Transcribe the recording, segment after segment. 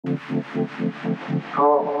Hi,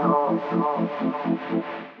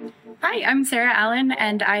 I'm Sarah Allen,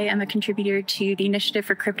 and I am a contributor to the Initiative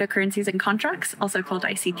for Cryptocurrencies and Contracts, also called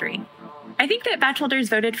IC3. I think that badge holders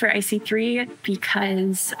voted for IC3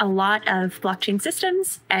 because a lot of blockchain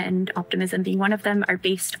systems, and Optimism being one of them, are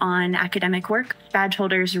based on academic work. Badge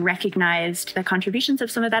holders recognized the contributions of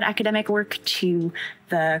some of that academic work to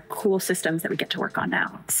the cool systems that we get to work on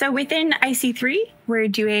now. So within IC3, we're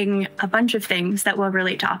doing a bunch of things that will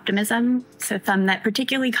relate to Optimism. So some that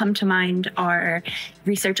particularly come to mind are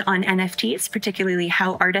research on NFTs, particularly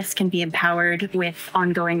how artists can be empowered with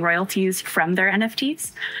ongoing royalties from their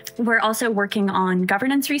NFTs. We're also working on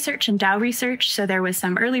governance research and DAO research. So there was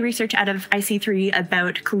some early research out of IC3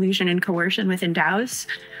 about collusion and coercion within DAOs.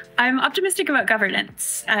 I'm optimistic about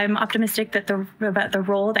governance. I'm optimistic about the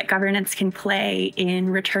role that governance can play in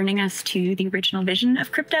returning us to the original vision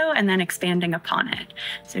of crypto and then expanding upon it.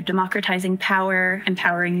 So democratizing power,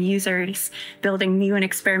 empowering users, building new and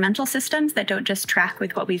experimental systems that don't just track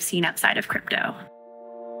with what we've seen outside of crypto.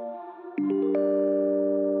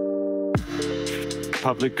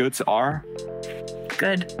 Public goods are?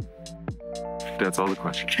 Good. That's all the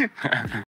questions.